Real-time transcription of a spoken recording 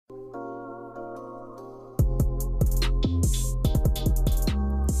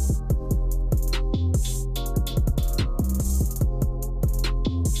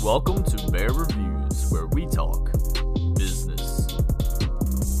Welcome to Bear Reviews, where we talk business.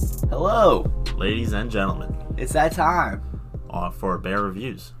 Hello, Ladies and gentlemen, it's that time. for Bear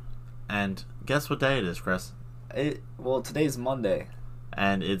Reviews. And guess what day it is, Chris? Today's Monday.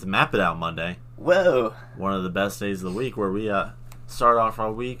 And it's Map It Out Monday. Whoa. One of the best days of the week where we start off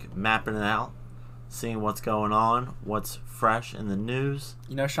our week mapping it out, seeing what's going on, what's fresh in the news.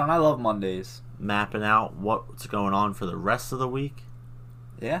 You know, Sean, I love Mondays. Mapping out what's going on for the rest of the week.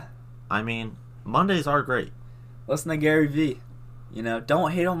 Yeah. I mean, Mondays are great. Listen to Gary Vee. You know,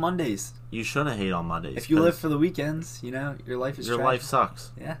 don't hate on Mondays. You shouldn't hate on Mondays. If you live for the weekends, you know, your life is your trash. life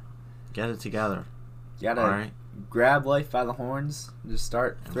sucks. Yeah. Get it together. You gotta Alright? grab life by the horns and just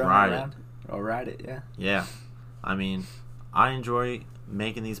start throwing ride it around. Or ride it, yeah. Yeah. I mean, I enjoy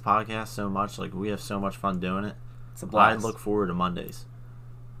making these podcasts so much. Like, we have so much fun doing it. It's a blast. I look forward to Mondays.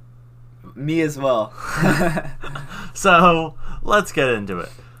 Me as well. So, let's get into it.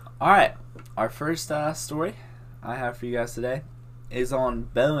 Alright. Our first story I have for you guys today is on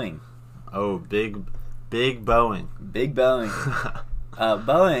Boeing. Oh, big Boeing. Big Boeing.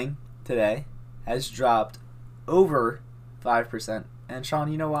 Boeing today has dropped over 5%. And Sean,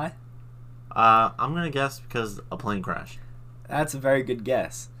 you know why? I'm going to guess because a plane crashed. That's a very good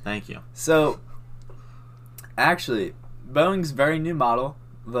guess. Thank you. So, actually, Boeing's very new model,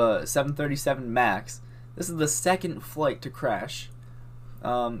 the 737 MAX, this is the second flight to crash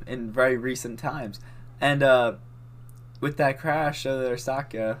in very recent times. And with that crash of their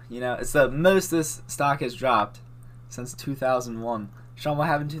stock, it's the most this stock has dropped since 2001. Sean, what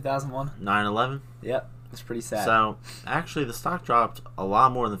happened in 2001? 9/11. Yep, it's pretty sad. So, actually, the stock dropped a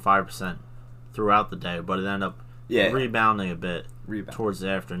lot more than 5% throughout the day, but it ended up rebounding a bit towards the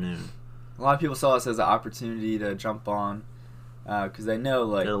afternoon. A lot of people saw this as an opportunity to jump on because they know,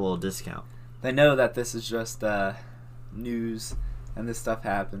 like, get a little discount. They know that this is just news and this stuff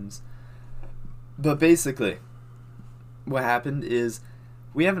happens. But basically, what happened is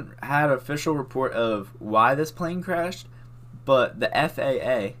we haven't had an official report of why this plane crashed, but the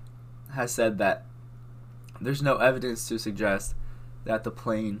FAA has said that there's no evidence to suggest that the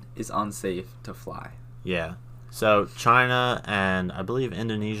plane is unsafe to fly. Yeah. So China and I believe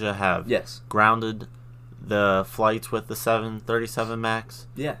Indonesia have grounded the flights with the 737 MAX.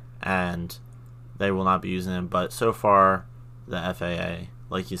 Yeah. And they will not be using them. But so far, the FAA,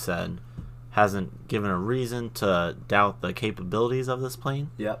 like you said, hasn't given a reason to doubt the capabilities of this plane.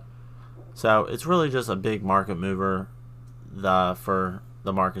 Yep. So it's really just a big market mover for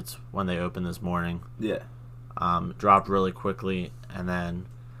the markets when they opened this morning. Yeah. Dropped really quickly, and then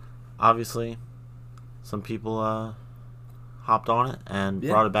obviously some people hopped on it and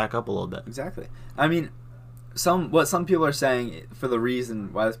brought it back up a little bit. Exactly. I mean, what some people are saying for the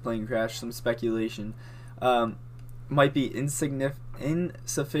reason why this plane crashed, some speculation, might be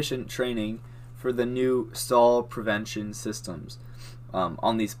insufficient training for the new stall prevention systems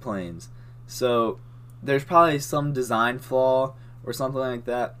on these planes. So there's probably some design flaw or something like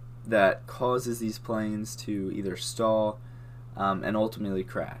that that causes these planes to either stall and ultimately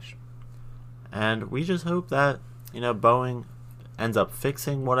crash. And we just hope that, Boeing ends up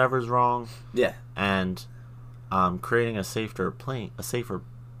fixing whatever's wrong. Yeah. And creating a safer plane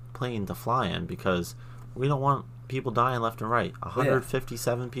to fly in, because we don't want people dying left and right.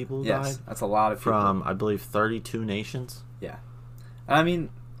 157 people died. That's a lot of people. From, I believe, 32 nations. Yeah. I mean,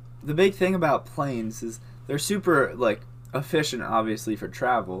 the big thing about planes is they're super, efficient, obviously, for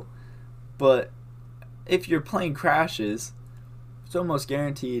travel. But if your plane crashes, it's almost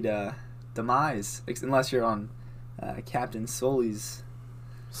guaranteed demise, unless you're on Captain Sully's...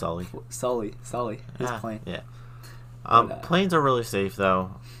 Sully, his plane. Yeah. Planes are really safe,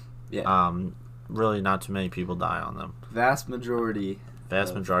 though. Yeah. Really not too many people die on them. Vast majority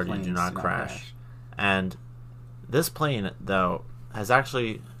do not crash. And this plane, though, has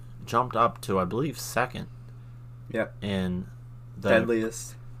actually jumped up to, I believe, second. Yep. In the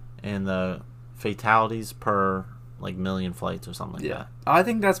deadliest. In the fatalities per million flights or something like that. I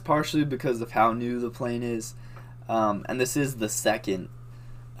think that's partially because of how new the plane is. And this is the second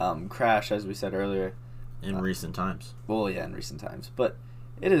crash, as we said earlier. In recent times. Well, yeah, in recent times. But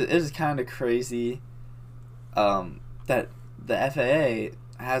it is kind of crazy that the FAA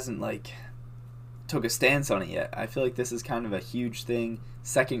hasn't, took a stance on it yet. I feel like this is kind of a huge thing.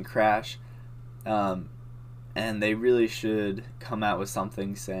 Second crash. And they really should come out with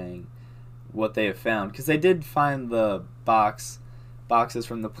something saying what they have found. Because they did find the boxes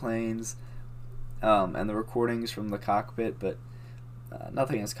from the planes and the recordings from the cockpit, but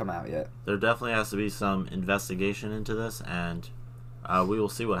nothing has come out yet. There definitely has to be some investigation into this, and we will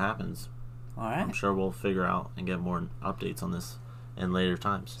see what happens. All right. I'm sure we'll figure out and get more updates on this in later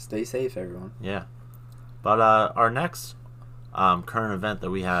times. Stay safe, everyone. Yeah. But our next current event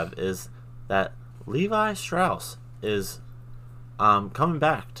that we have is that Levi Strauss is coming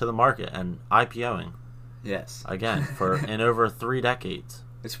back to the market and IPOing Yes. again for in over 3 decades.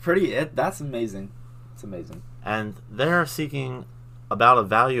 It's pretty. That's amazing. It's amazing. And they're seeking about a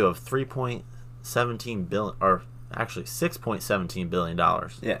value of $3.17 billion, or actually $6.17 billion.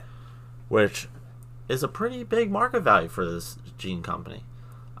 Yeah. Which is a pretty big market value for this gene company.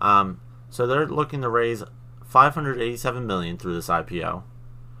 So they're looking to raise $587 million through this IPO,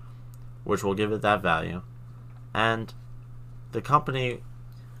 which will give it that value. And the company,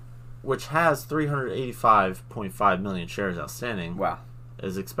 which has 385.5 million shares outstanding, Wow.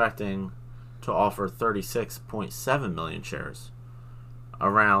 is expecting to offer 36.7 million shares,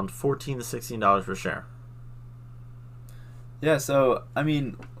 around $14 to $16 per share. Yeah. So I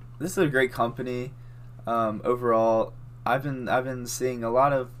mean, this is a great company. Overall, I've been seeing a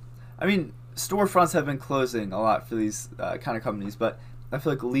lot of. I mean, storefronts have been closing a lot for these kind of companies, but I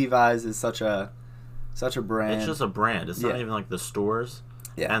feel like Levi's is such a brand. It's just a brand. It's not Yeah. even like the stores.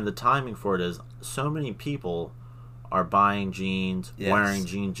 Yeah. And the timing for it is so many people are buying jeans, Yes. wearing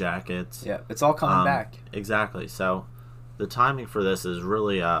jean jackets. Yeah, it's all coming back. Exactly. So the timing for this is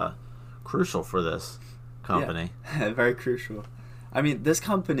really crucial for this company. Yeah. Very crucial. I mean, this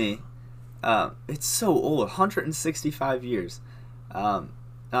company, it's so old, 165 years.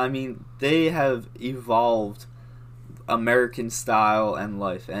 I mean, they have evolved American style and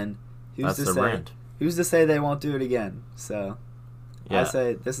life, and That's their brand. who's to say they won't do it again? So Yeah. I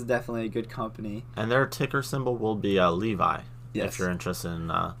say this is definitely a good company. And their ticker symbol will be Levi. Yes. If you're interested in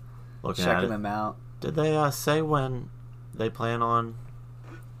looking at Checking it. them out. Did they say when they plan on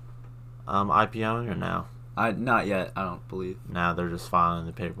IPOing or no? Not yet, I don't believe. Now they're just filing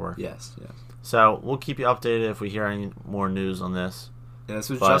the paperwork. Yes. So we'll keep you updated if we hear any more news on this. Yeah, this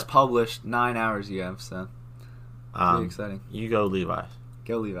was But- just published 9 hours ago, so pretty exciting. You go, Levi.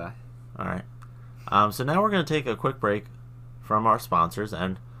 Go Levi. All right. So now we're going to take a quick break from our sponsors,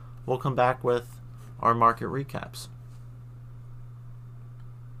 and we'll come back with our market recaps.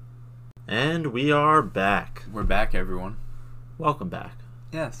 And we are back. We're back, everyone. Welcome back.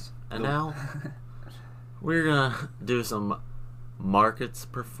 Yes. And now we're going to do some markets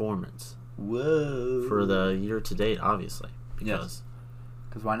performance Whoa. for the year to date, obviously. Yes.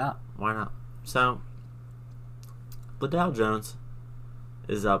 Because why not? Why not? So, the Dow Jones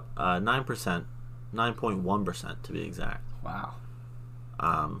is up 9%, 9.1% to be exact, Wow.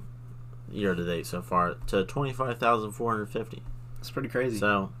 year to date so far, to 25,450. That's pretty crazy.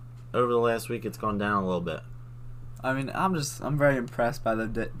 So, over the last week, it's gone down a little bit. I mean, I'm very impressed by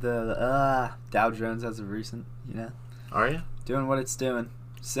the Dow Jones as of recent, Are you? doing what it's doing.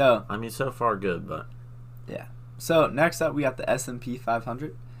 So, I mean, so far good, but yeah. So, next up we got the S&P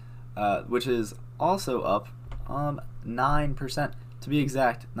 500, which is also up 9%, to be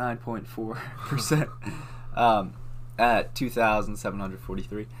exact, 9.4%, at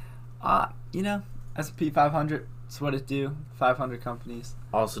 2,743. S&P 500, that's what it do, 500 companies.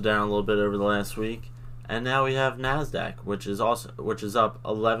 also down a little bit over the last week. And now we have Nasdaq, which is up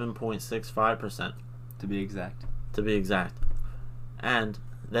 11.65%. To be exact. To be exact. And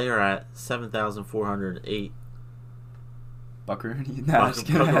they are at 7,408. Buckaroonies. No, I'm just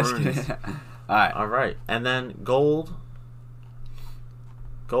kidding. Alright. All right. And then gold.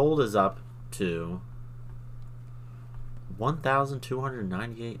 Gold is up to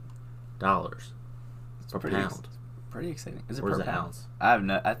 $1,298 per pound. Pretty exciting. Is it Where's per the pound? ounce? I have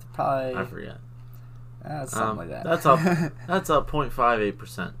no. I probably. I forget. Something like that. That's up. That's up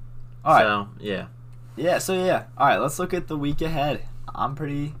 0.58%. All right. So yeah. Yeah. So yeah. All right. Let's look at the week ahead. I'm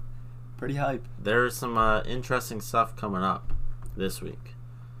pretty hyped. There's some interesting stuff coming up this week.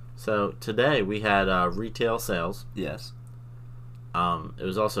 So today we had retail sales. Yes. It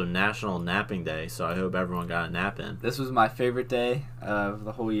was also National Napping Day, so I hope everyone got a nap in. This was my favorite day of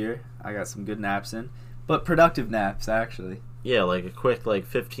the whole year. I got some good naps in, but productive naps actually. Yeah, like a quick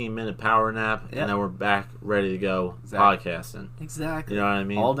 15-minute power nap, Yep. and then we're back ready to go Exactly. podcasting. Exactly. You know what I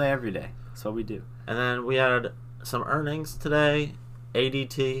mean? All day, every day. That's what we do. And then we had some earnings today,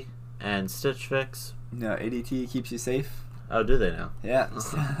 ADT and Stitch Fix. No, ADT keeps you safe. Oh, do they now? Yeah.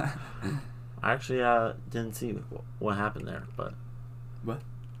 I actually didn't see what happened there, but What?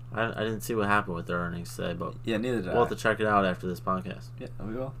 I didn't see what happened with their earnings today, but Yeah, neither did we'll I. have to check it out after this podcast. Yeah,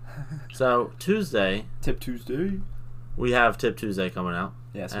 we will. So Tuesday, Tip Tuesday. we have Tip Tuesday coming out.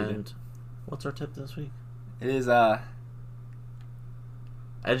 Yes, we do. And what's our tip this week? It is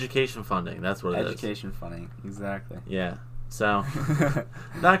Education funding. That's what it is. Education funding. Exactly. Yeah. So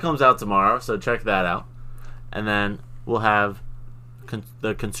that comes out tomorrow. So check that out. And then we'll have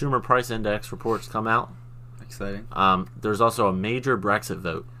the Consumer Price Index reports come out. Exciting. There's also a major Brexit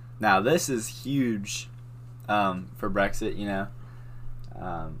vote. Now this is huge for Brexit.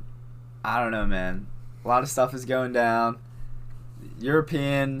 I don't know, man. A lot of stuff is going down.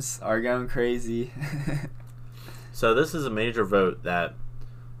 Europeans are going crazy. So this is a major vote that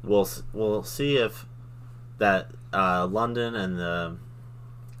we'll see if that London and the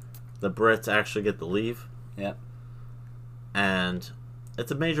Brits actually get the leave. Yep. And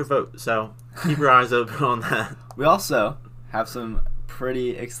it's a major vote, so keep your eyes open on that. We also have some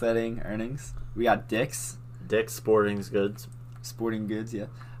pretty exciting earnings. We got Dick's Sporting Goods. Sporting Goods. Yeah,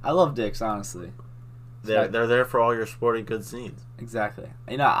 I love Dick's, honestly. They're there for all your sporting goods needs. Exactly.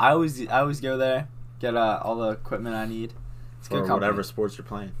 I always go there, get all the equipment I need. It's for whatever sports you're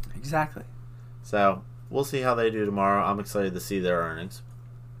playing. Exactly. So we'll see how they do tomorrow. I'm excited to see their earnings.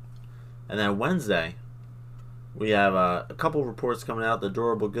 And then Wednesday, we have a couple reports coming out: the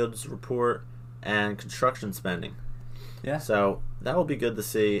durable goods report and construction spending. Yeah. So that will be good to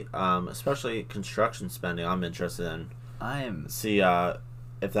see, especially construction spending. I'm interested in. See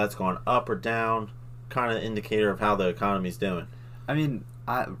if that's going up or down. Kind of indicator of how the economy's doing. I mean,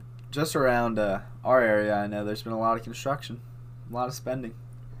 just around our area, I know there's been a lot of construction, a lot of spending.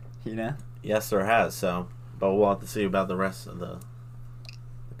 Yes, there has. So, but we'll have to see about the rest of the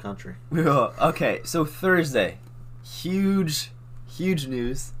country. We will. Okay, so Thursday, huge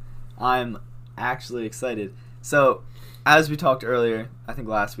news. I'm actually excited. So, as we talked earlier, I think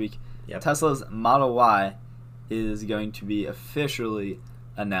last week, yep. Tesla's Model Y is going to be officially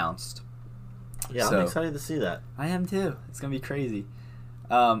announced. Yeah, I'm excited to see that. I am too. It's going to be crazy.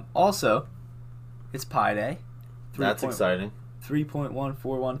 Also, it's Pi Day. That's exciting.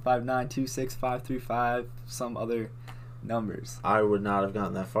 3.14159265535, some other numbers. I would not have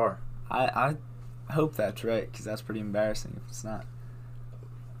gotten that far. I hope that's right, because that's pretty embarrassing if it's not.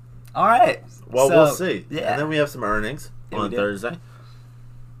 All right. Well, so, we'll see. Yeah. And then we have some earnings on do. Thursday.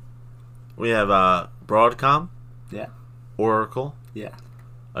 We have Broadcom. Yeah. Oracle. Yeah.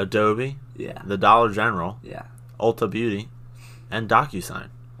 Adobe. Yeah. The Dollar General. Yeah. Ulta Beauty. And DocuSign.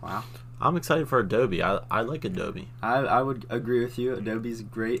 Wow. I'm excited for Adobe. I like Adobe. I would agree with you. Adobe's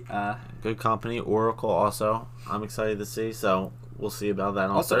great. Good company. Oracle also. I'm excited to see. So we'll see about that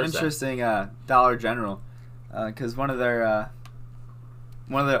on also Thursday. Interesting. Dollar General, because one of their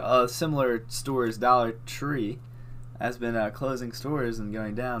similar stores, Dollar Tree, has been closing stores and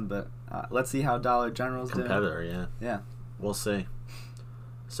going down. But let's see how Dollar General's doing. Competitor, yeah. Yeah. We'll see.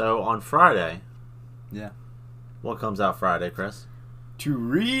 So on Friday. Yeah. What comes out Friday, Chris? To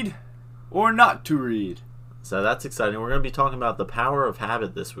read or not to read. So that's exciting. We're going to be talking about the power of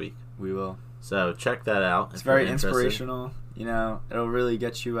habit this week. We will. So check that out. It's very inspirational. It'll really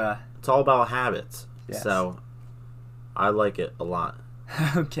get you. It's all about habits. Yes. So I like it a lot.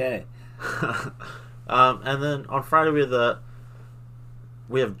 Okay. And then on Friday we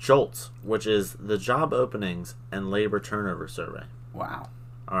have JOLTS, which is the Job Openings and Labor Turnover Survey. Wow.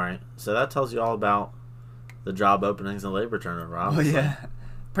 All right. So that tells you all about the job openings and labor turnover, obviously. Well, yeah.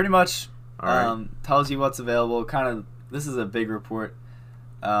 Pretty much right. Tells you what's available. This is a big report.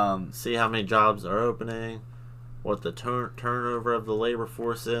 See how many jobs are opening, what the turnover of the labor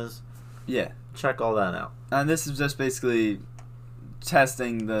force is. Yeah. Check all that out. And this is just basically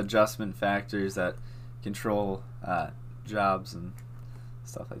testing the adjustment factors that control jobs and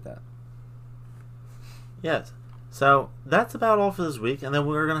stuff like that. Yes. So that's about all for this week, and then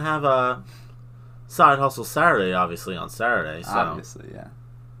we're gonna have a Side Hustle Saturday, obviously on Saturday. So. Obviously, yeah.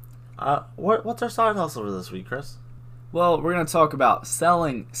 What's our side hustle for this week, Chris? Well, we're gonna talk about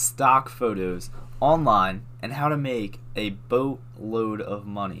selling stock photos online and how to make a boatload of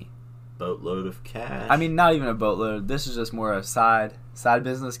money. Boatload of cash. I mean, not even a boatload. This is just more a side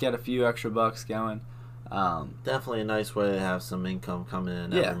business. Get a few extra bucks going. Definitely a nice way to have some income coming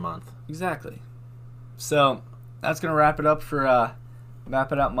in every month. Exactly. So that's gonna wrap it up for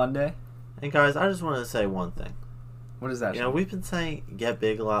Wrap It Up Monday. And guys, I just wanted to say one thing. What is that? We've been saying get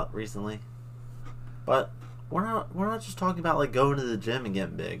big a lot recently, but we're not just talking about like going to the gym and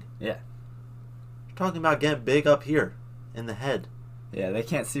getting big. Yeah. We're talking about getting big up here in the head. Yeah, they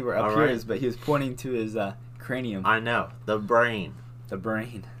can't see where up here is, but he was pointing to his cranium. I know. The brain. The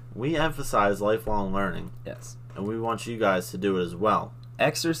brain. We emphasize lifelong learning. Yes. And we want you guys to do it as well.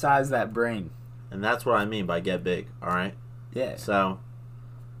 Exercise that brain. And that's what I mean by get big, alright? Yeah. So,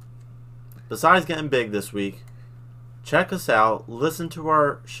 besides getting big this week, check us out. Listen to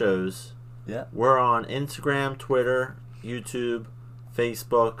our shows. Yeah. We're on Instagram, Twitter, YouTube,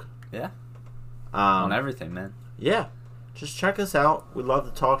 Facebook. Yeah. On Um, everything, man. yeah, just check us out. We'd love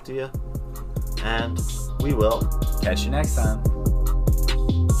to talk to you, and we will. Catch you next time.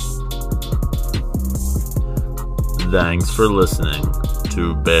 Thanks for listening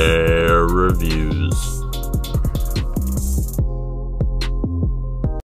to Bear Reviews.